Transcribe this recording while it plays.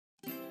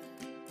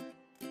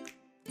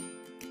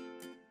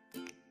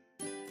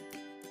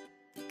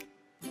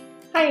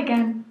Hi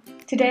again!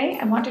 Today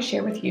I want to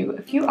share with you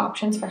a few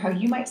options for how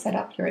you might set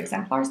up your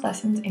Exemplars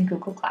lessons in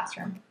Google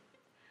Classroom.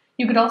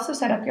 You could also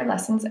set up your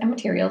lessons and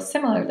materials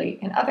similarly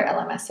in other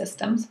LMS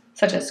systems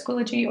such as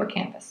Schoology or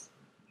Canvas.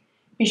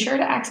 Be sure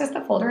to access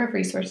the folder of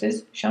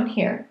resources shown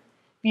here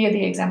via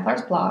the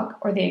Exemplars blog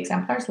or the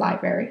Exemplars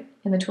library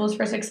in the Tools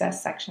for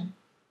Success section.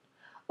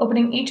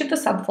 Opening each of the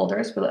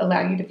subfolders will allow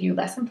you to view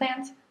lesson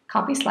plans,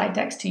 copy slide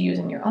decks to use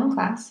in your own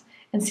class,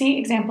 and see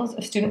examples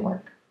of student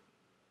work.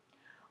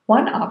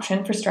 One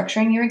option for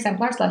structuring your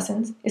Exemplars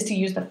lessons is to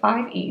use the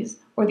 5 E's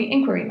or the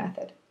inquiry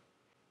method.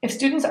 If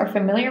students are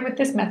familiar with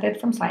this method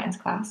from science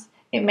class,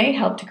 it may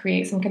help to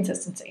create some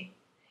consistency.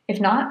 If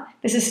not,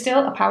 this is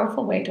still a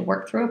powerful way to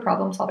work through a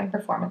problem-solving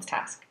performance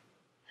task.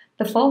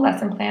 The full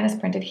lesson plan is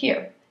printed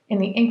here in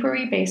the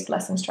Inquiry-Based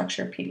Lesson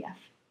Structure PDF.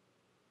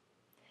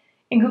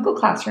 In Google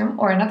Classroom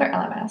or another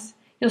LMS,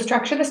 you'll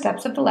structure the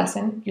steps of the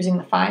lesson using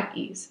the 5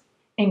 E's: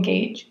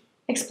 engage,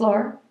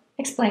 explore,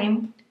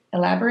 explain,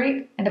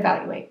 elaborate, and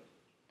evaluate.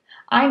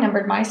 I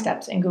numbered my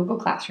steps in Google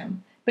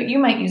Classroom, but you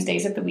might use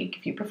days of the week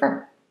if you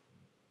prefer.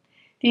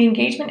 The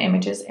engagement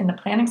images in the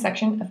planning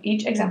section of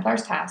each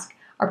Exemplars task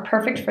are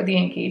perfect for the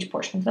engage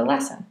portion of the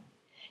lesson.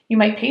 You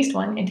might paste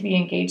one into the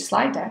engage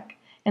slide deck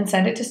and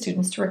send it to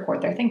students to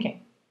record their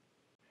thinking.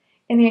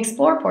 In the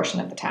explore portion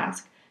of the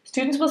task,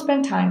 students will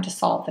spend time to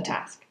solve the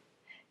task.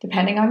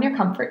 Depending on your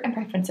comfort and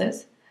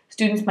preferences,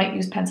 students might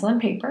use pencil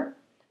and paper,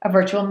 a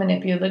virtual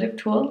manipulative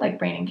tool like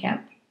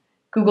Brain+Camp,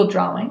 Google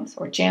Drawings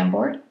or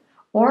Jamboard,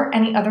 or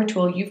any other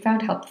tool you've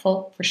found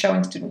helpful for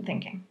showing student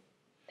thinking.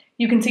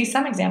 You can see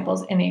some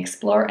examples in the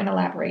Explore and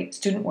Elaborate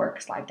Student Work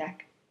slide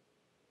deck.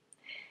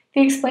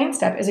 The Explain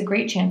step is a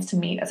great chance to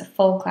meet as a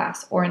full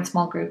class or in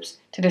small groups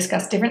to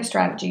discuss different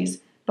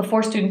strategies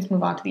before students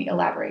move on to the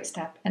Elaborate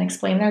step and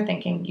explain their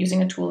thinking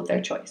using a tool of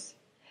their choice: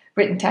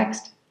 written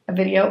text, a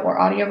video or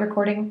audio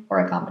recording, or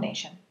a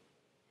combination.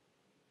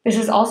 This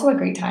is also a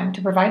great time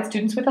to provide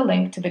students with a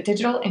link to the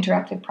digital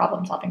interactive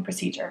problem-solving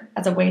procedure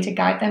as a way to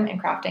guide them in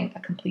crafting a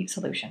complete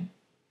solution.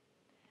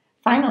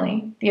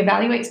 Finally, the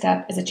Evaluate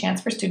step is a chance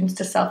for students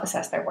to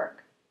self-assess their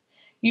work.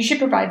 You should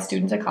provide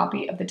students a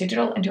copy of the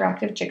digital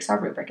interactive jigsaw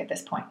rubric at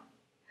this point.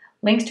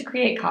 Links to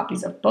create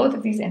copies of both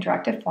of these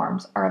interactive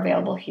forms are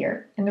available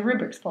here in the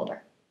Rubrics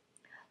folder.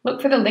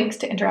 Look for the links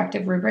to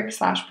interactive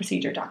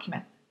rubric/procedure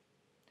document.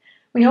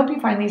 We hope you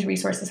find these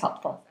resources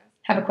helpful.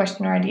 Have a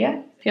question or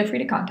idea? Feel free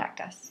to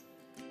contact us.